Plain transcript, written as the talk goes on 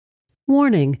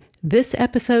Warning, this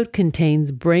episode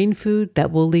contains brain food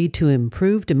that will lead to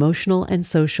improved emotional and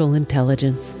social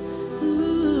intelligence.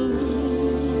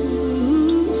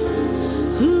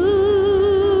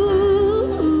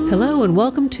 Hello and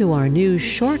welcome to our new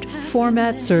short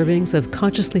format servings of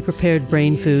consciously prepared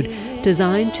brain food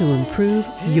designed to improve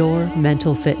your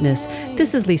mental fitness.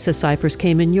 This is Lisa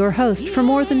Cypers-Kamen, your host. For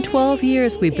more than 12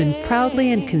 years, we've been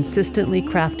proudly and consistently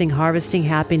crafting harvesting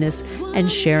happiness and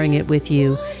sharing it with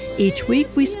you. Each week,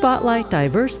 we spotlight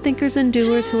diverse thinkers and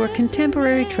doers who are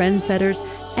contemporary trendsetters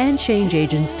and change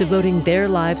agents devoting their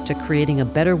lives to creating a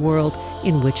better world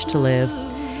in which to live.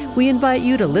 We invite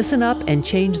you to listen up and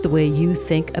change the way you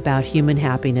think about human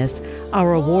happiness.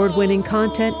 Our award-winning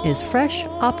content is fresh,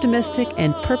 optimistic,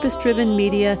 and purpose-driven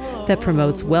media that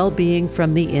promotes well-being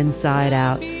from the inside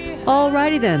out.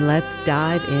 Alrighty then, let's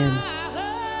dive in.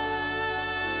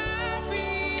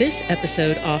 This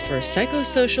episode offers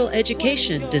psychosocial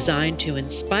education designed to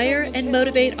inspire and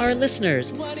motivate our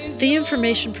listeners. The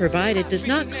information provided does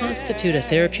not constitute a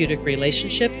therapeutic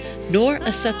relationship nor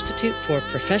a substitute for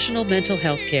professional mental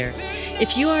health care.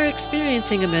 If you are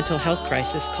experiencing a mental health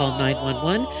crisis, call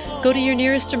 911, go to your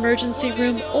nearest emergency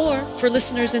room, or for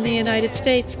listeners in the United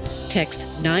States, text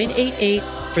 988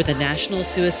 for the National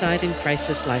Suicide and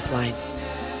Crisis Lifeline.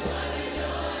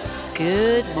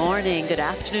 Good morning, good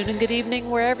afternoon, and good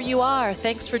evening, wherever you are.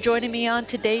 Thanks for joining me on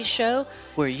today's show,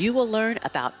 where you will learn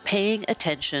about paying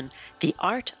attention, the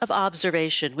art of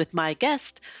observation, with my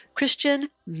guest, Christian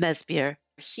Madsbjerg.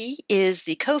 He is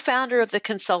the co-founder of the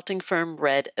consulting firm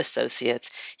Red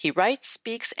Associates. He writes,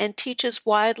 speaks, and teaches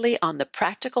widely on the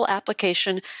practical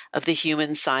application of the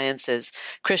human sciences.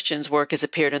 Christian's work has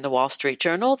appeared in the Wall Street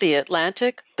Journal, The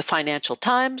Atlantic, the Financial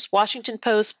Times, Washington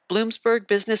Post, Bloomberg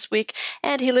Business Week,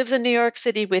 and he lives in New York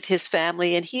City with his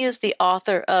family, and he is the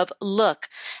author of Look,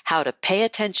 How to Pay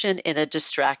Attention in a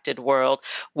Distracted World.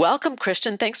 Welcome,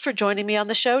 Christian. Thanks for joining me on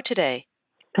the show today.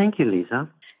 Thank you, Lisa.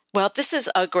 Well, this is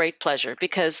a great pleasure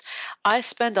because I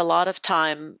spend a lot of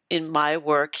time in my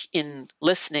work in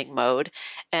listening mode,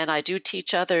 and I do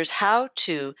teach others how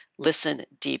to listen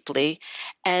deeply.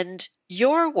 And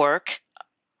your work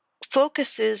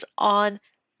focuses on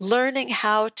learning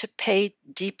how to pay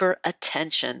deeper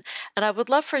attention. And I would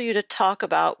love for you to talk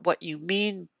about what you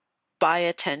mean by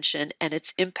attention and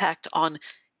its impact on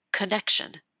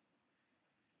connection.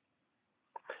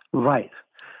 Right.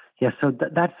 Yeah, so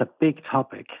that's a big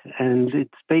topic, and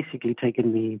it's basically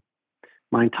taken me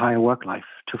my entire work life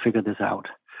to figure this out.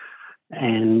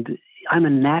 And I'm a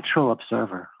natural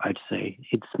observer, I'd say.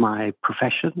 It's my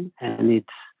profession, and it's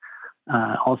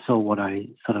also what I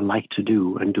sort of like to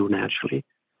do and do naturally,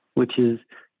 which is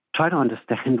try to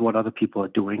understand what other people are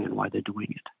doing and why they're doing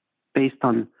it. Based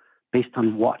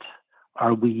on what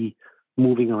are we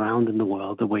moving around in the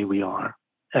world the way we are,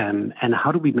 and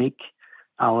how do we make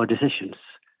our decisions?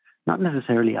 Not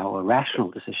necessarily our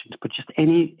rational decisions, but just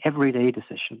any everyday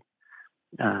decision.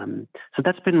 So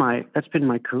that's been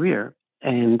my career,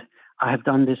 and I have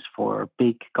done this for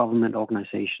big government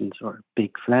organizations or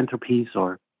big philanthropies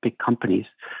or big companies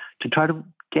to try to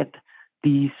get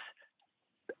these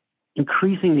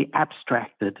increasingly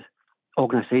abstracted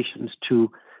organizations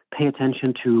to pay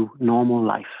attention to normal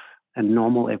life and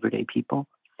normal everyday people,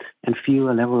 and feel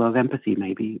a level of empathy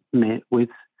maybe with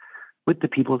the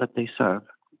people that they serve.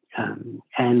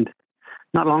 And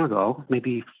not long ago,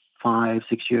 maybe 5-6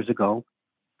 years ago,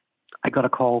 I got a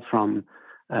call from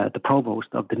the provost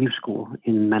of the new school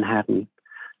in Manhattan,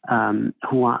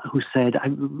 who said,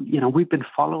 we've been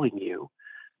following you,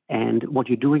 and what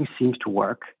you're doing seems to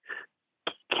work.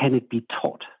 Can it be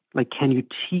taught? Like, can you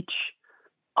teach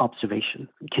observation?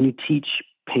 Can you teach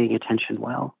paying attention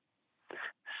well?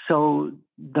 So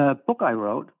the book I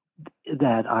wrote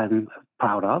that I'm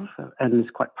proud of, and is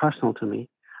quite personal to me,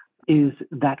 is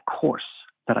that course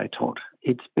that I taught.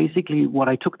 It's basically what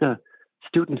I took the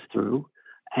students through,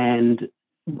 and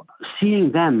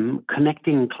seeing them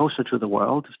connecting closer to the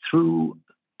world through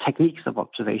techniques of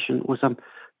observation was a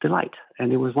delight,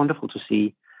 and it was wonderful to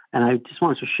see. And I just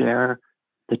wanted to share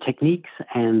the techniques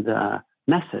and the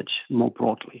message more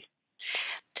broadly.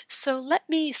 So let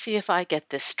me see if I get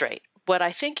this straight. What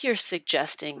I think you're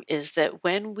suggesting is that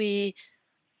when we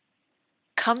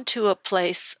come to a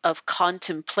place of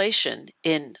contemplation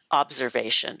in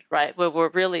observation, right, where we're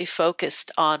really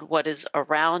focused on what is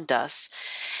around us,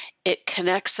 it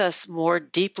connects us more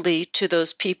deeply to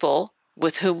those people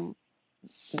with whom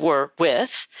we're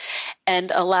with, and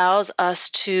allows us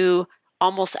to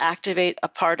almost activate a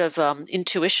part of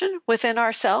intuition within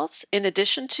ourselves in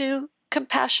addition to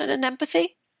compassion and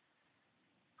empathy?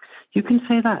 You can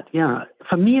say that, yeah.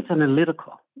 For me, it's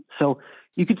analytical. So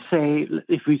you could say,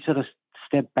 if we sort of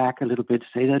step back a little bit,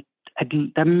 say that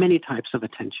there are many types of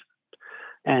attention.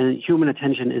 And human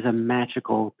attention is a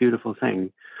magical, beautiful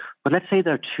thing. But let's say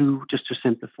there are two, just to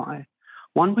simplify.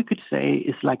 One we could say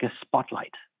is like a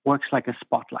spotlight, works like a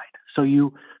spotlight. So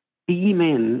you beam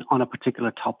in on a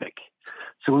particular topic.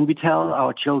 So when we tell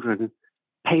our children,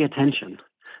 pay attention,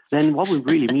 then what we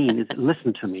really mean is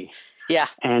listen to me. Yeah.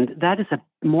 And that is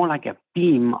more like a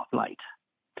beam of light.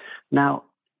 Now,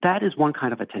 that is one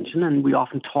kind of attention, and we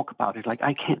often talk about it like,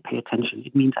 I can't pay attention.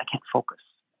 It means I can't focus.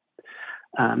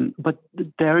 But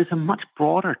there is a much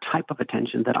broader type of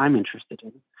attention that I'm interested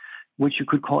in, which you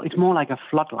could call, it's more like a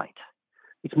floodlight.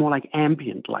 It's more like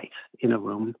ambient light in a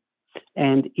room.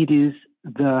 And it is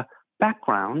the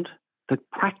background, the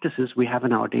practices we have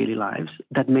in our daily lives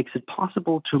that makes it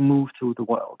possible to move through the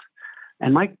world.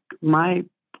 And my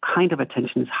kind of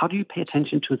attention is, how do you pay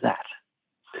attention to that?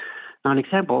 Now, an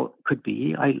example could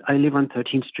be, I live on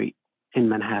 13th Street in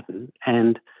Manhattan,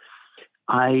 and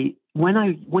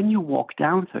when you walk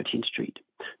down 13th Street,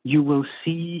 you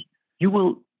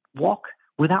will walk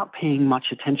without paying much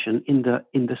attention in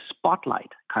the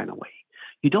spotlight kind of way.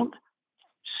 You don't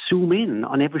zoom in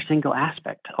on every single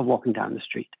aspect of walking down the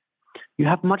street. You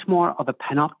have much more of a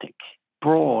panoptic,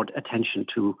 broad attention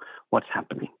to what's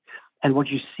happening. And what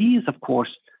you see is, of course,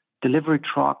 delivery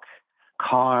truck,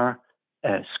 car,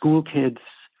 school kids,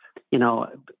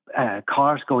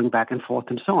 cars going back and forth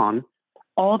and so on.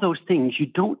 All those things you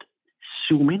don't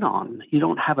zoom in on. You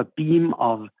don't have a beam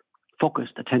of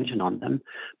focused attention on them,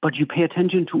 but you pay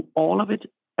attention to all of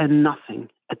it and nothing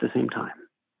at the same time.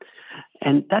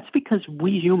 And that's because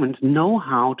we humans know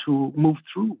how to move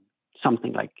through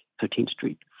something like 13th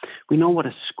Street. We know what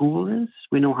a school is.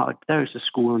 We know how there is a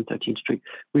school on 13th Street.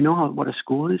 We know what a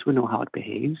school is. We know how it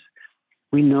behaves.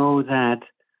 We know that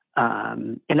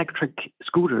electric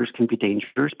scooters can be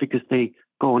dangerous because they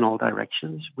go in all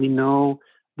directions. We know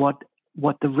what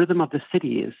the rhythm of the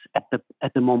city is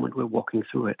at the moment we're walking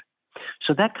through it.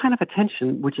 So that kind of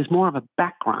attention, which is more of a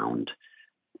background,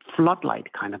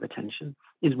 floodlight kind of attention,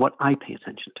 is what I pay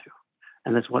attention to.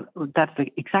 And that's the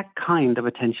exact kind of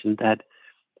attention that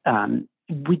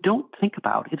we don't think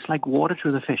about. It's like water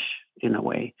to the fish in a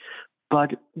way.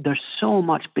 But there's so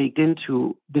much baked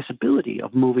into this ability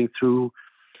of moving through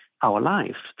our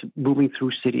life, moving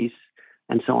through cities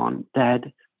and so on, that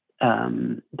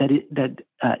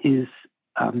is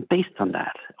based on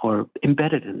that or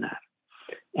embedded in that.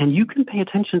 And you can pay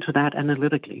attention to that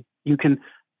analytically. You can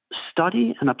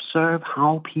study and observe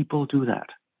how people do that.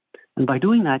 And by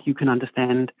doing that, you can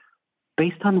understand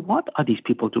based on what are these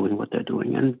people doing, what they're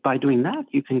doing. And by doing that,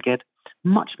 you can get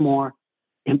much more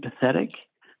empathetic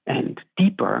and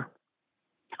deeper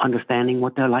understanding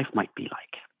what their life might be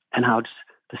like and how it's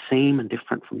the same and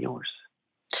different from yours.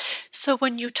 So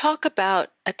when you talk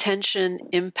about attention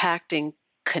impacting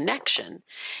connection,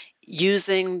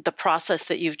 using the process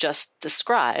that you've just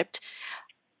described,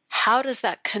 how does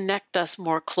that connect us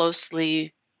more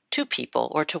closely to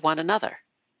people or to one another?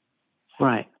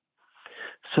 Right.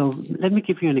 So let me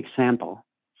give you an example.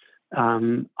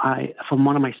 From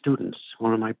one of my students,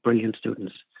 one of my brilliant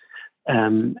students.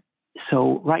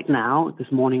 So right now,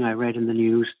 this morning, I read in the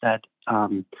news that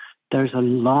there's a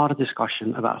lot of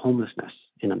discussion about homelessness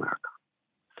in America.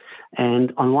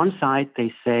 And on one side,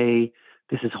 they say,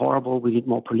 this is horrible, we need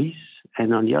more police.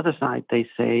 And on the other side, they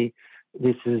say,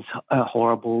 this is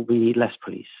horrible, we need less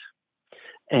police.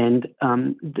 And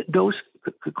those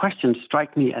questions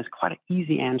strike me as quite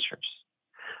easy answers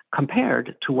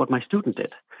compared to what my student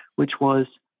did, which was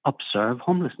observe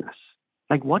homelessness.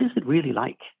 Like, what is it really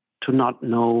like to not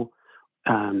know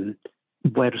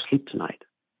where to sleep tonight?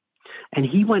 And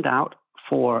he went out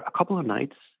for a couple of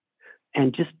nights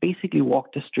and just basically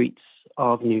walked the streets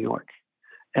of New York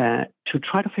to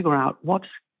try to figure out what's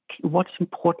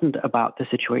important about the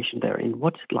situation they're in.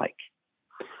 What's it like?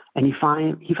 And he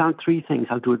found three things.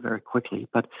 I'll do it very quickly,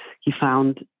 but he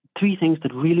found three things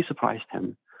that really surprised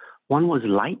him. One was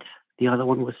light, the other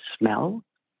one was smell,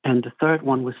 and the third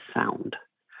one was sound.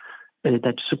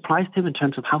 That surprised him in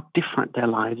terms of how different their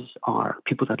lives are.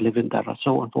 People that live in that are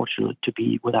so unfortunate to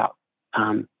be without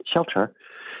shelter.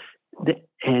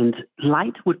 And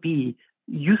light would be,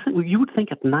 you would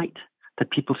think at night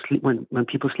that people sleep, when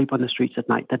people sleep on the streets at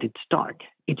night, that it's dark.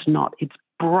 It's not. It's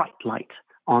bright light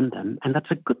on them. And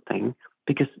that's a good thing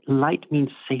because light means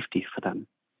safety for them.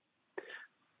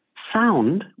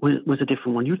 Sound was a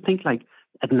different one. You'd think like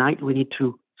at night we need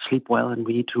to sleep well and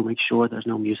we need to make sure there's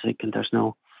no music and there's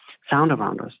no sound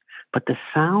around us. But the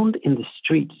sound in the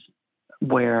streets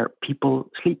where people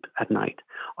sleep at night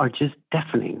are just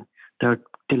deafening. There are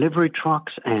delivery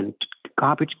trucks and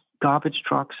garbage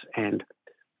trucks and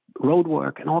road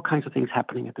work and all kinds of things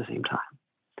happening at the same time.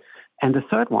 And the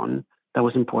third one that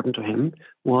was important to him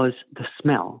was the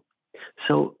smell.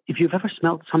 So if you've ever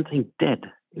smelled something dead,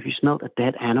 if you smelled a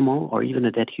dead animal or even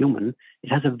a dead human, it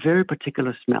has a very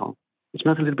particular smell. It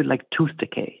smells a little bit like tooth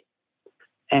decay.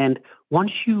 And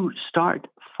once you start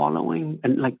following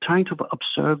and like trying to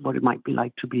observe what it might be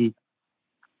like to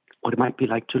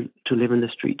live in the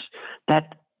streets,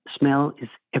 that smell is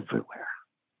everywhere.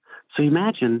 So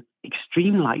imagine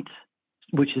extreme light,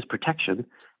 which is protection,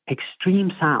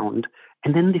 extreme sound,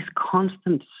 and then this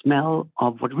constant smell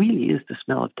of what really is the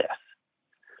smell of death.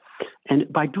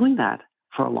 And by doing that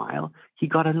for a while, he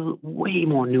got a way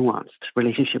more nuanced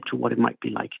relationship to what it might be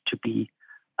like to be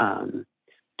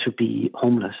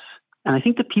homeless. And I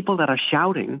think the people that are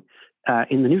shouting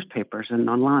in the newspapers and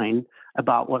online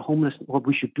about what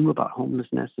we should do about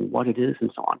homelessness and what it is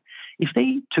and so on, if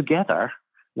they together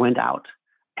went out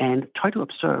and tried to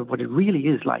observe what it really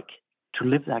is like to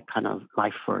live that kind of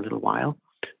life for a little while,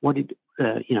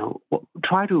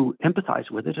 try to empathize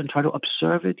with it and try to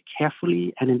observe it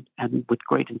carefully and with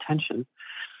great intention,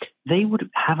 they would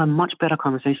have a much better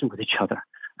conversation with each other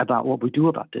about what we do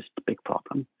about this big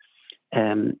problem.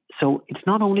 So it's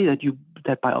not only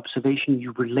that by observation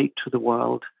you relate to the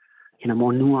world in a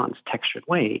more nuanced, textured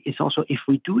way. It's also, if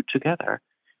we do it together,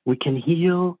 we can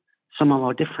heal some of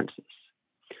our differences.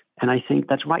 And I think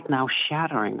that's right now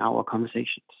shattering our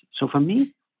conversations. So for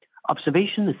me,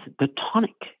 observation is the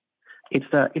tonic. It's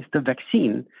the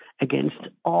vaccine against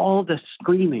all the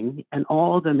screaming and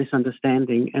all the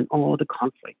misunderstanding and all the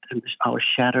conflict and our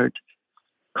shattered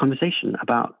conversation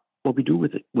about what we do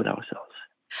with ourselves.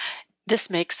 This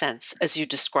makes sense as you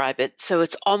describe it. So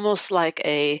it's almost like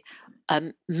a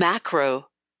macro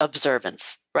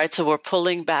observance, right? So we're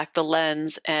pulling back the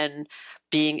lens and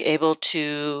being able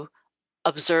to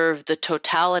observe the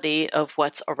totality of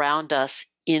what's around us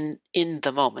in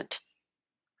the moment.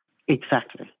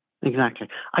 Exactly.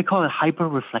 I call it hyper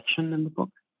reflection in the book,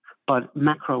 but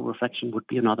macro reflection would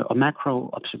be another, or macro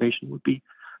observation would be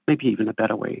maybe even a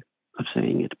better way of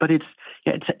saying it. But it's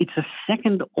a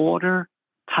second order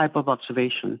type of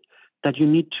observation that you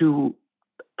need to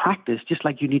practice, just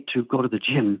like you need to go to the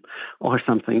gym or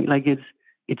something. Like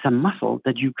it's a muscle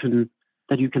that you can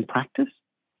practice.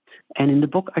 And in the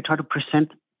book, I try to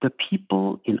present the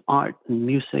people in art and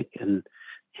music and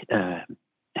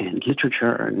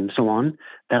literature and so on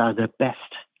that are the best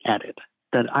at it,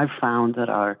 that I've found that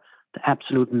are the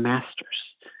absolute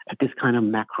masters at this kind of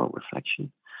macro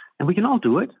reflection. And we can all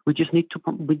do it. We just need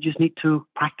to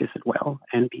practice it well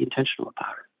and be intentional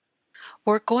about it.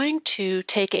 We're going to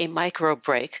take a micro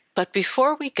break, but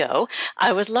before we go,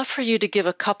 I would love for you to give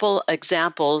a couple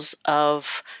examples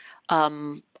of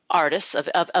artists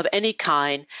of any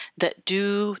kind that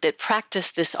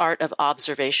practice this art of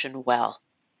observation well.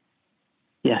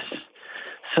 Yes.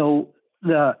 So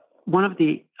my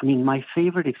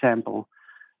favorite example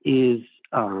is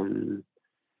the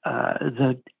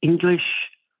English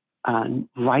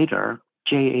writer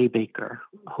J.A. Baker,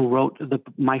 who wrote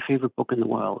my favorite book in the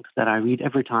world that I read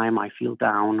every time I feel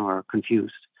down or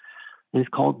confused. And it's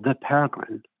called The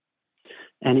Peregrine.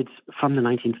 And it's from the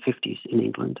 1950s in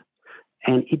England.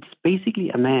 And it's basically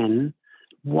a man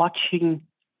watching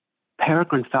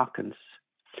peregrine falcons,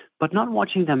 but not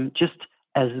watching them just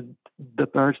as the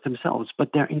birds themselves,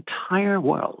 but their entire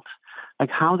world, like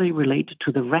how they relate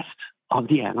to the rest of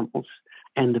the animals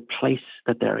and the place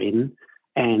that they're in.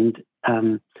 And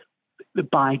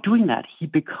by doing that, he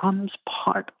becomes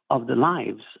part of the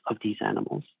lives of these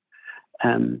animals.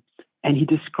 And he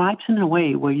describes in a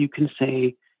way where you can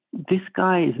say, this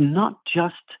guy is not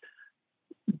just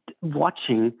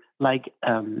watching like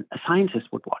a scientist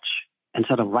would watch and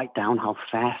sort of write down how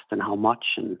fast and how much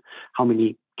and how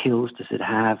many kills does it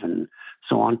have and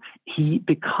so on. He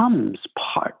becomes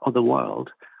part of the world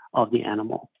of the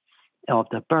animal, of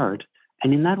the bird.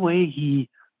 And in that way, he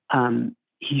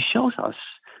shows us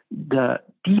the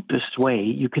deepest way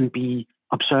you can be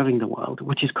observing the world,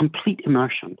 which is complete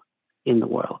immersion in the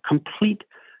world, complete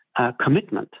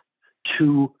commitment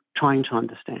to trying to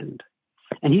understand.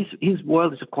 And his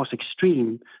world is, of course,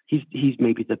 extreme. He's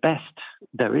maybe the best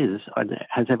there is or there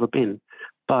has ever been,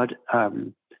 but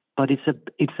it's a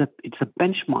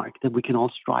benchmark that we can all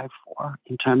strive for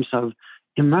in terms of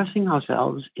immersing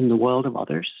ourselves in the world of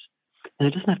others. And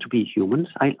it doesn't have to be humans.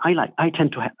 I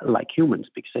tend to like humans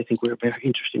because I think we're very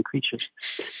interesting creatures,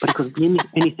 but it could be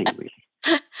anything really.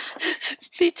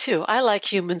 Me too. I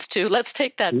like humans too. Let's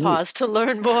take that pause to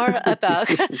learn more about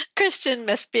Christian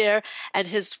Madsbjerg and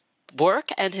his work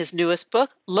and his newest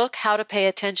book, Look How to Pay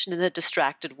Attention in a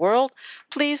Distracted World.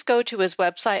 Please go to his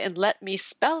website and let me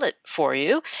spell it for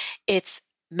you. It's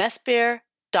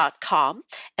Madsbjerg.com,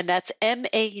 and that's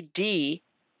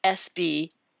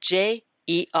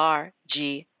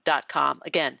Madsbjerg.com.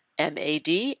 Again,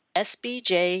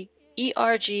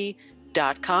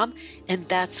 Madsbjerg.com, and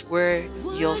that's where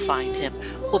you'll find him.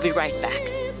 We'll be right back.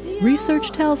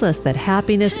 Research tells us that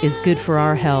happiness is good for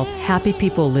our health. Happy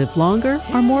people live longer,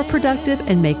 are more productive,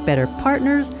 and make better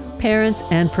partners, parents,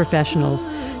 and professionals.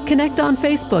 Connect on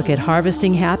Facebook at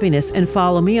Harvesting Happiness and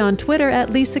follow me on Twitter at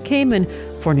Lisa Kamen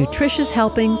for nutritious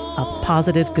helpings of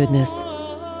positive goodness.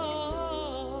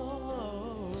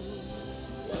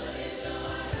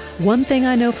 One thing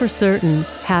I know for certain,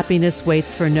 happiness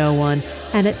waits for no one,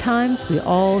 and at times we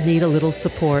all need a little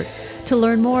support. To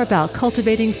learn more about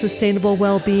cultivating sustainable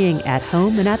well-being at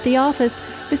home and at the office,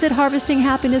 visit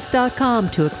harvestinghappiness.com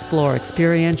to explore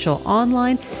experiential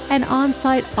online and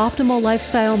on-site optimal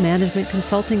lifestyle management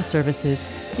consulting services,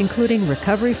 including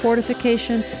recovery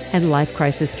fortification and life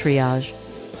crisis triage.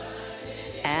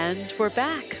 And we're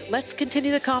back. Let's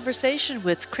continue the conversation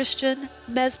with Christian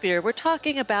Madsbjerg. We're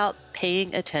talking about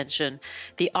paying attention,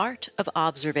 the art of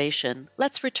observation.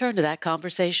 Let's return to that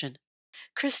conversation.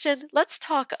 Christian, let's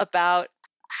talk about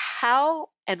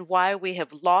how and why we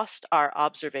have lost our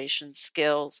observation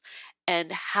skills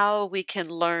and how we can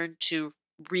learn to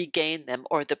regain them,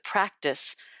 or the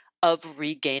practice of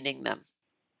regaining them.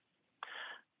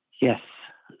 Yes.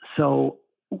 So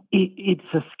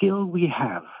it's a skill we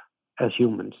have as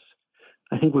humans.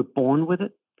 I think we're born with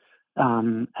it.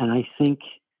 And I think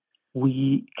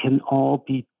we can all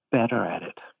be better at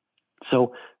it.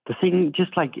 So the thing,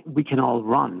 just like we can all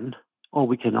run, or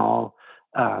we can all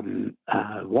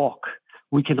walk,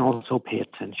 we can also pay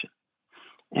attention.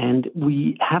 And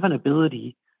we have an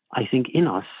ability, I think, in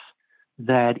us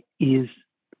that is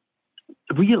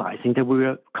realizing that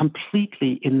we're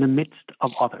completely in the midst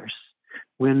of others.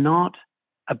 We're not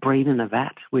a brain in a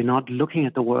vat. We're not looking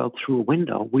at the world through a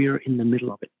window. We're in the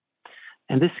middle of it.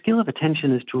 And this skill of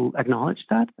attention is to acknowledge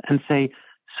that and say,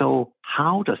 so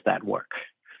how does that work?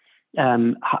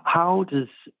 How is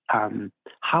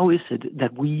it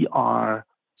that we are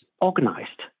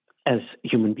organized as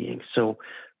human beings? So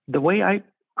the way I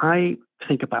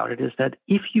think about it is that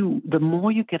the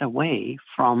more you get away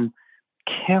from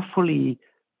carefully,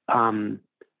 in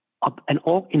an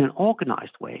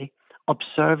organized way,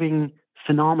 observing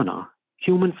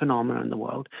human phenomena in the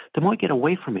world, the more you get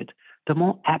away from it, the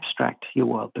more abstract your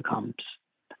world becomes,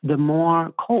 the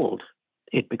more cold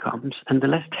it becomes, and the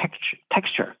less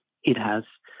texture it has.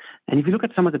 And if you look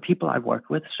at some of the people I've worked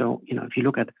with, so, if you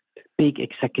look at big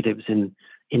executives in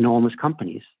enormous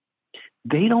companies,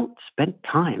 they don't spend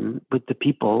time with the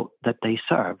people that they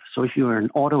serve. So if you're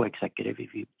an auto executive,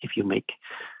 if you make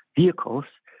vehicles,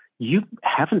 you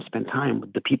haven't spent time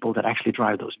with the people that actually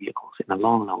drive those vehicles in a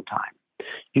long, long time.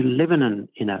 You live in a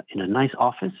nice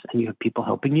office and you have people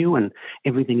helping you and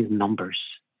everything is numbers.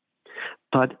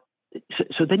 But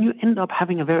so then you end up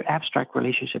having a very abstract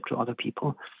relationship to other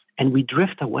people, and we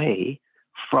drift away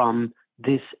from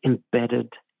this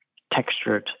embedded,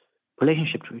 textured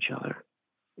relationship to each other.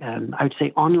 I would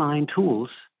say online tools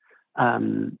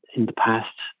in the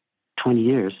past 20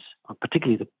 years, or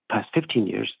particularly the past 15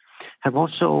 years, have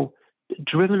also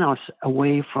driven us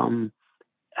away from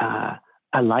a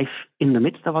life in the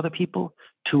midst of other people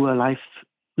to a life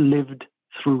lived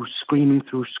through screaming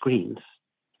through screens.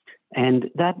 And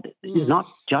that is not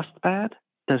just bad.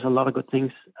 There's a lot of good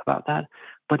things about that,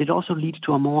 but it also leads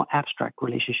to a more abstract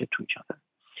relationship to each other.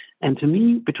 And to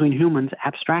me, between humans,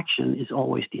 abstraction is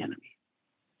always the enemy.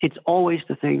 It's always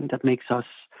the thing that makes us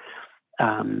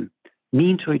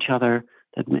mean to each other,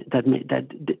 that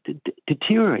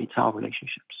deteriorates our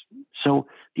relationships. So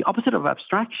the opposite of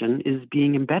abstraction is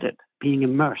being embedded, being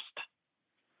immersed.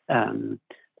 And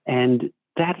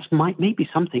that might maybe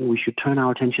something we should turn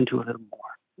our attention to a little more.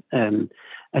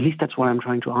 At least that's what I'm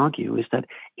trying to argue, is that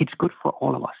it's good for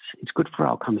all of us. It's good for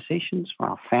our conversations, for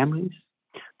our families,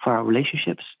 for our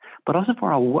relationships, but also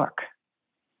for our work.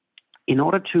 In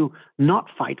order to not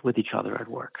fight with each other at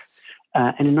work,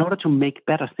 and in order to make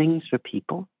better things for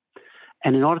people,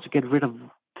 and in order to get rid of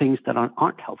things that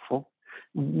aren't helpful,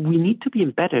 we need to be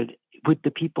embedded with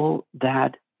the people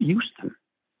that use them.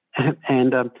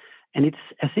 And it's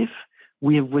as if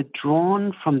we have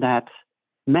withdrawn from that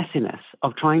messiness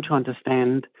of trying to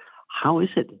understand how is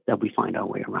it that we find our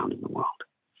way around in the world.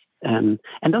 And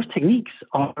those techniques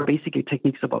are basically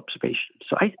techniques of observation.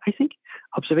 So I think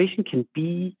observation can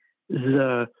be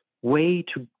the way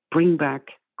to bring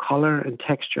back color and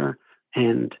texture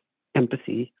and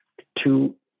empathy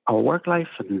to our work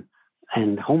life and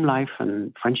home life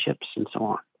and friendships and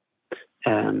so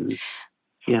on.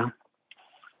 Yeah.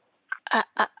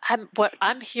 what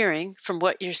I'm hearing from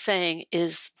what you're saying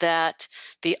is that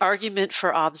the argument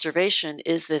for observation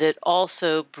is that it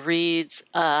also breeds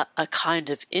a kind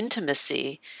of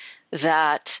intimacy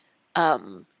that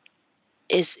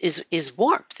is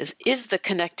warmth, is the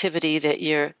connectivity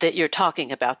that you're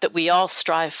talking about, that we all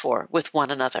strive for with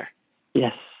one another.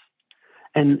 Yes,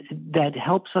 and that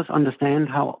helps us understand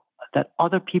how that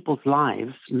other people's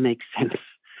lives make sense.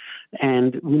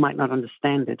 And we might not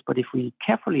understand it, but if we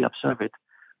carefully observe it,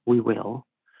 we will.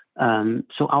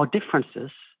 So our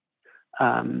differences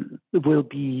will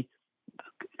be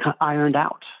ironed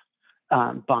out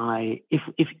by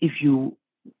if you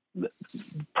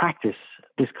practice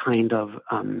this kind of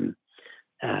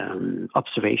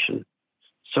observation.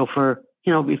 So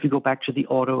if you go back to the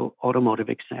automotive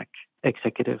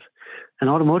executive, an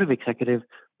automotive executive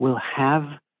will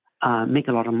make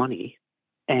a lot of money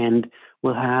and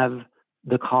will have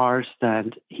the cars that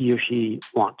he or she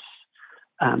wants.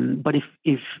 But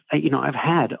if I've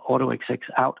had auto execs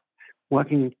out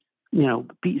working,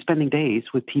 spending days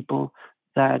with people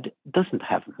that doesn't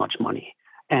have much money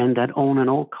and that own an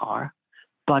old car,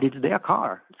 but it's their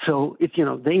car. So it's,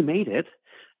 they made it.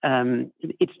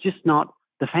 It's just not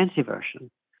the fancy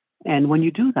version. And when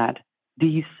you do that,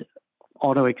 these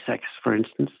auto execs, for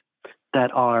instance,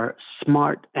 that are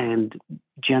smart and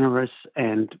generous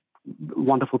and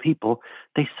wonderful people,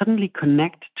 they suddenly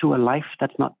connect to a life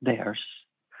that's not theirs.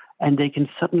 And they can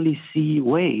suddenly see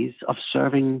ways of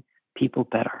serving people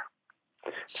better.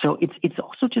 So it's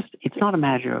also it's not a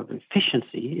matter of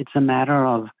efficiency. It's a matter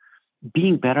of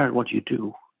being better at what you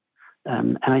do.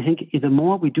 And I think the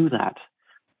more we do that,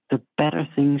 the better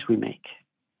things we make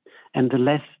and the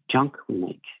less junk we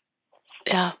make.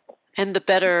 Yeah. And the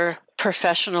better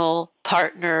professional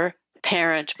partner,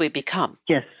 parent we become.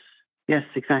 Yes,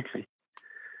 exactly.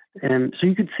 So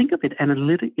you could think of it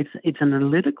it's an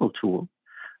analytical tool.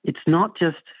 It's not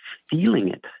just feeling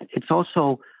it. It's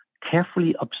also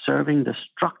carefully observing the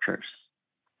structures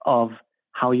of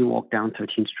how you walk down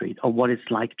 13th Street or what it's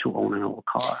like to own an old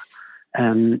car.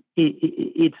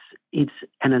 It's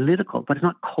analytical, but it's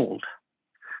not cold.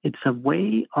 It's a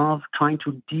way of trying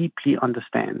to deeply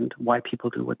understand why people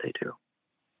do what they do.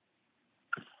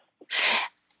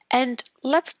 And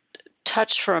let's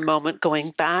touch for a moment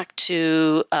going back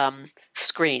to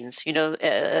screens,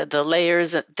 the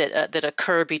layers that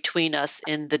occur between us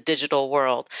in the digital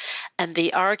world, and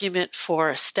the argument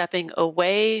for stepping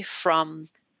away from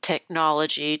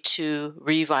technology to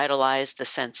revitalize the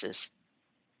senses.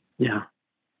 Yeah.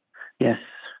 Yes.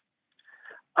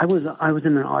 I was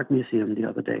in an art museum the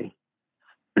other day,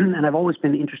 and I've always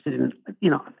been interested in,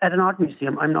 at an art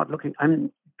museum,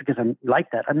 because I'm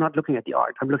like that, I'm not looking at the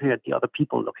art. I'm looking at the other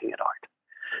people looking at art.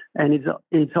 And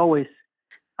it's always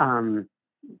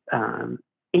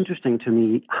interesting to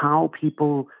me how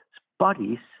people's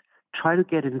bodies try to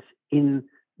get in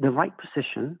the right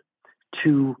position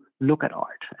to look at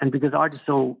art. And because art is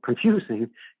so confusing,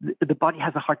 the body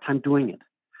has a hard time doing it.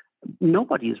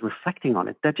 Nobody is reflecting on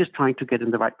it. They're just trying to get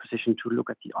in the right position to look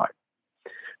at the art.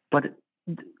 But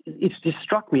it just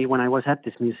struck me when I was at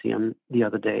this museum the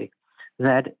other day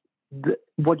that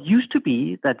what used to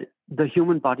be that the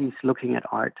human body is looking at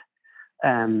art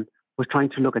was trying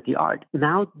to look at the art.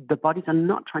 Now the bodies are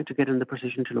not trying to get in the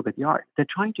position to look at the art. They're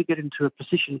trying to get into a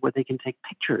position where they can take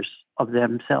pictures of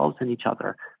themselves and each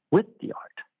other with the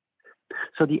art.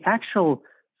 So the actual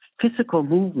physical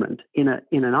movement in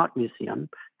an art museum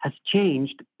has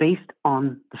changed based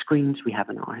on the screens we have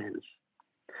in our hands.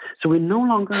 So we're no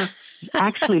longer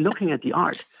actually looking at the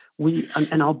art.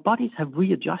 And our bodies have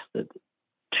readjusted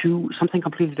to something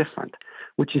completely different,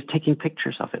 which is taking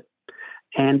pictures of it.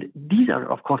 And these are,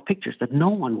 of course, pictures that no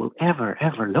one will ever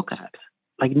look at.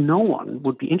 Like no one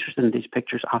would be interested in these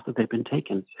pictures after they've been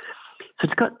taken. So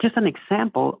it's got just an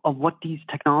example of what these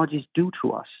technologies do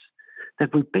to us,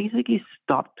 that we basically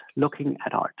stopped looking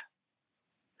at art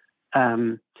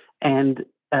and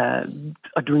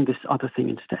are doing this other thing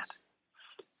instead.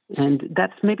 And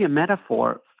that's maybe a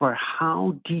metaphor for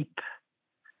how deep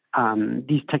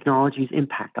these technologies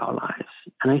impact our lives.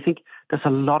 And I think there's a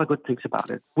lot of good things about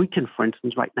it. We can, for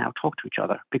instance, right now talk to each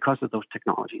other because of those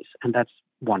technologies, and that's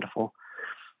wonderful.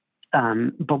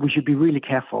 But we should be really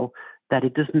careful that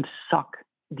it doesn't suck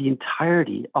the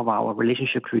entirety of our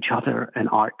relationship to each other and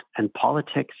art and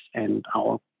politics and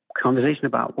our conversation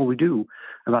about what we do,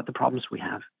 about the problems we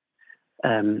have.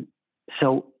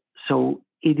 So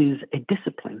it is a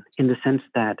discipline in the sense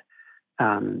that,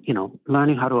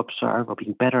 learning how to observe or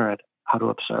being better at how to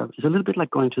observe is a little bit like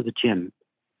going to the gym.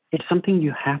 It's something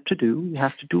you have to do. You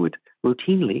have to do it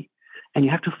routinely, and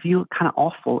you have to feel kind of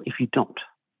awful if you don't.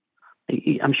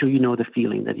 I'm sure you know the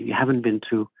feeling that if you haven't been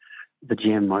to the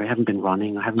gym or you haven't been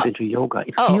running or haven't been to yoga,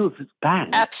 it feels bad.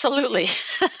 Absolutely.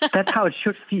 That's how it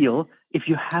should feel if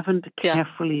you haven't Yeah.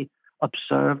 carefully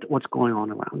observed what's going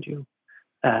on around you.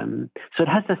 So it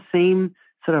has the same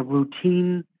sort of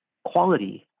routine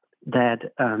quality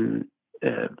that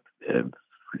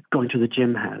going to the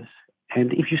gym has.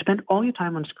 And if you spend all your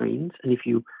time on screens, and if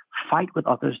you fight with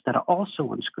others that are also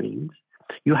on screens,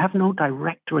 you have no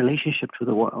direct relationship to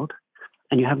the world,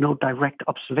 and you have no direct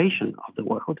observation of the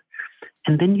world.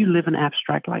 And then you live an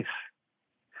abstract life.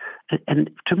 And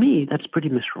to me, that's pretty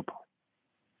miserable.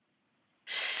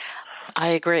 I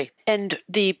agree. And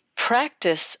the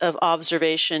practice of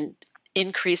observation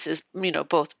increases,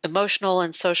 both emotional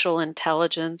and social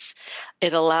intelligence.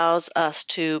 It allows us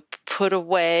to put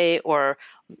away or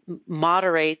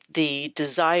moderate the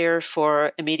desire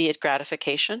for immediate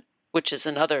gratification, which is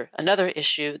another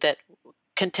issue that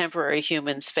contemporary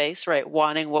humans face, right?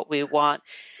 Wanting what we want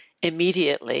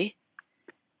immediately.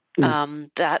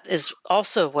 That is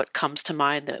also what comes to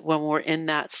mind, that when we're in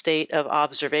that state of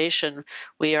observation,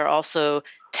 we are also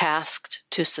tasked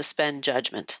to suspend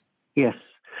judgment. Yes.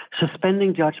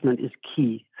 Suspending judgment is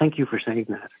key. Thank you for saying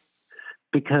that.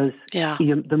 Because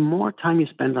the more time you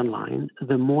spend online,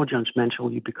 the more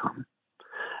judgmental you become.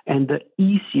 And the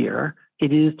easier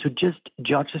it is to just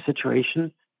judge a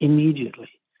situation immediately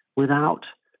without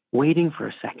waiting for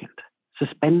a second,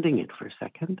 suspending it for a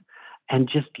second, and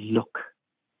just look.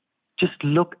 Just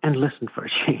look and listen for a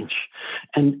change,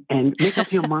 and make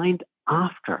up your mind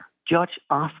after, judge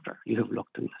after you have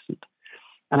looked and listened.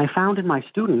 And I found in my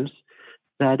students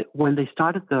that when they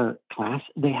started the class,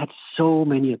 they had so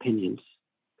many opinions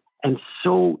and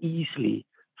so easily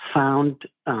found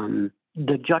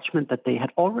the judgment that they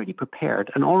had already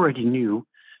prepared and already knew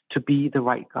to be the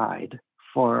right guide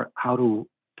for how to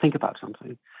think about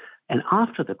something. And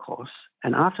after the course,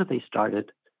 and after they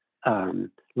started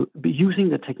using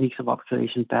the techniques of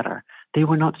observation better, they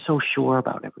were not so sure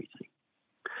about everything.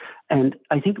 And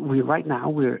I think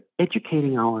we're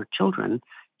educating our children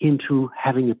into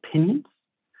having opinions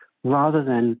rather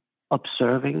than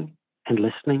observing and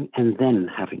listening and then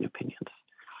having opinions.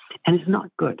 And it's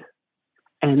not good.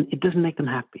 And it doesn't make them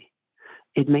happy.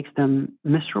 It makes them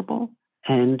miserable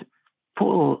and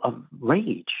full of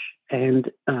rage.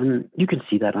 And you can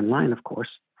see that online, of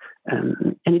course.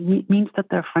 And it means that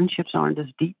their friendships aren't as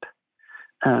deep,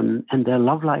 and their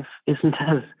love life isn't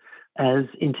as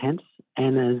intense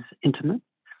and as intimate.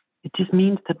 It just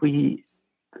means that we,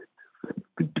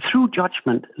 through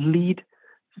judgment, lead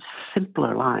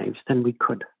simpler lives than we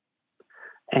could.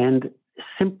 And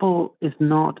simple is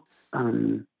not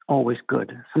always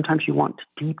good. Sometimes you want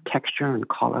deep texture and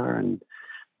color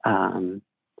and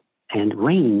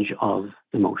range of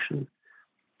emotion.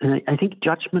 And I think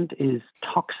judgment is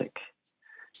toxic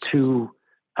to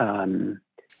a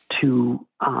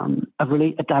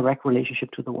direct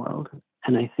relationship to the world.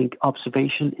 And I think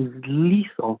observation is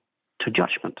lethal to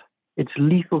judgment. It's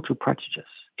lethal to prejudice.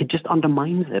 It just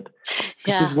undermines it.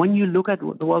 Because when you look at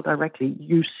the world directly,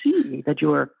 you see that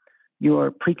your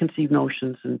preconceived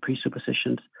notions and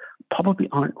presuppositions probably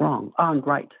aren't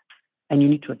right. And you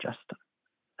need to adjust them.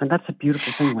 And that's a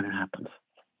beautiful thing when it happens.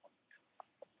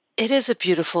 It is a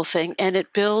beautiful thing, and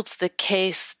it builds the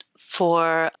case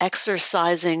for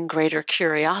exercising greater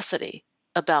curiosity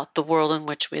about the world in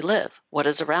which we live, what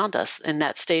is around us. In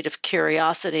that state of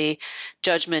curiosity,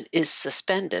 judgment is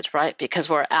suspended, right? Because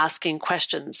we're asking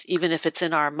questions, even if it's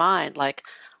in our mind, like,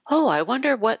 oh, I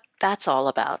wonder what that's all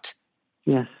about.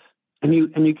 Yes. And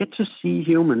you get to see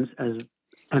humans as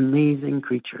amazing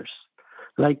creatures.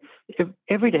 Like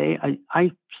every day,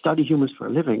 I study humans for a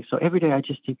living, so every day I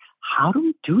just think, how do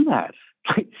we do that?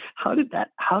 Like, how did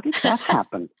that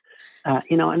happen?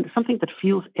 And something that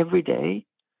feels every day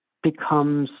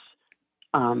becomes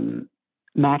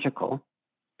magical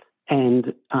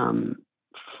and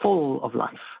full of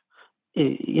life.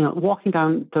 Walking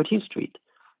down 13th Street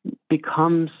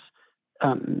becomes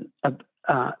a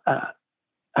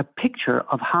picture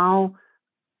of how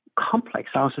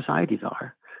complex our societies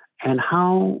are and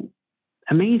how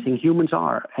amazing humans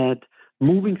are at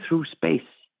moving through space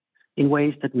in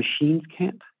ways that machines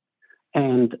can't,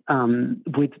 and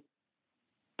with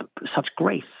such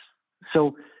grace.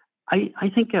 So I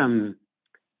think the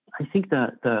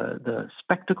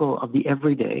spectacle of the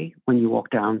everyday when you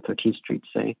walk down 13th Street,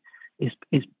 say, is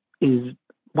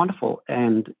wonderful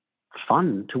and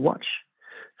fun to watch.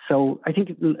 So I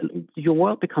think your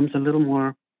world becomes a little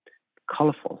more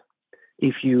colorful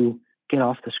if you get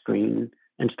off the screen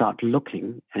and start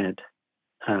looking at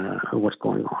what's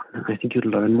going on. I think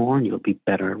you'll learn more and you'll be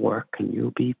better at work and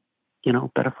you'll be,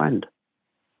 better friend.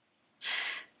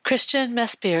 Christian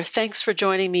Madsbjerg, thanks for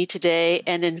joining me today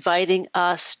and inviting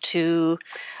us to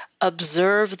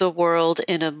observe the world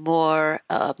in a more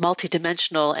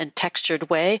multidimensional and textured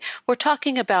way. We're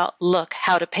talking about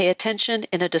how to pay attention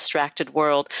in a distracted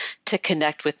world. To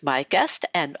connect with my guest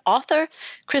and author,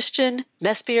 Christian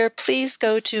Madsbjerg, please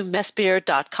go to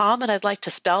madsbjerg.com, and I'd like to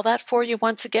spell that for you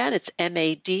once again. It's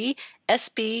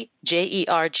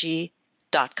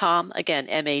MADSBJERG.com. Again,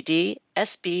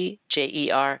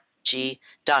 MADSBJERG.com.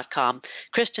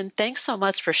 Christian, thanks so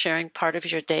much for sharing part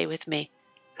of your day with me.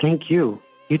 Thank you.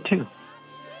 You too.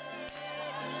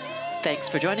 Thanks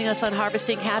for joining us on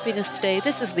Harvesting Happiness today.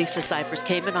 This is Lisa Cypers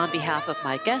Kamen on behalf of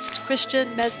my guest, Christian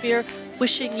Madsbjerg,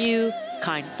 wishing you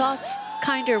kind thoughts,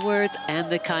 kinder words, and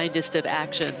the kindest of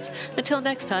actions. Until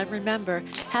next time, remember,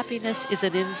 happiness is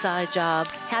an inside job.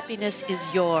 Happiness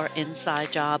is your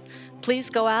inside job. Please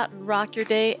go out and rock your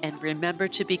day, and remember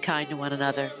to be kind to one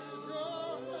another.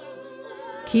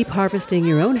 Keep harvesting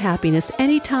your own happiness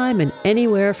anytime and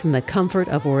anywhere from the comfort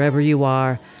of wherever you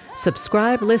are.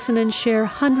 Subscribe, listen, and share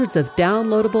hundreds of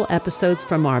downloadable episodes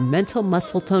from our mental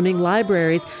muscle toning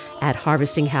libraries at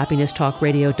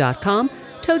harvestinghappinesstalkradio.com,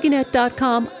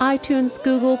 toginet.com, iTunes,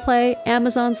 Google Play,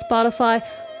 Amazon, Spotify,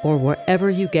 or wherever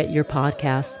you get your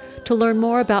podcasts. To learn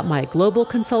more about my global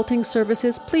consulting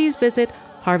services, please visit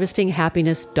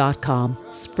harvestinghappiness.com.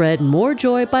 Spread more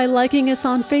joy by liking us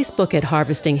on Facebook at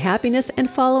Harvesting Happiness and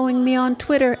following me on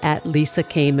Twitter at Lisa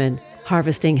Kamen.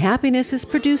 Harvesting Happiness is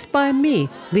produced by me,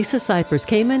 Lisa Cypers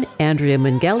Kamen, Andrea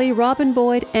Mungeli, Robin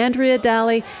Boyd, Andrea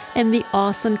Daly, and the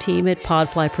awesome team at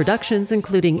Podfly Productions,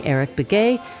 including Eric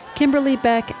Begay, Kimberly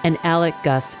Beck, and Alec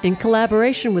Gus, in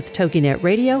collaboration with TogiNet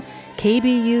Radio,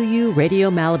 KBUU,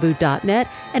 RadioMalibu.net,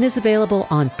 and is available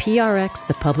on PRX,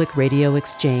 the Public Radio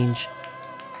Exchange.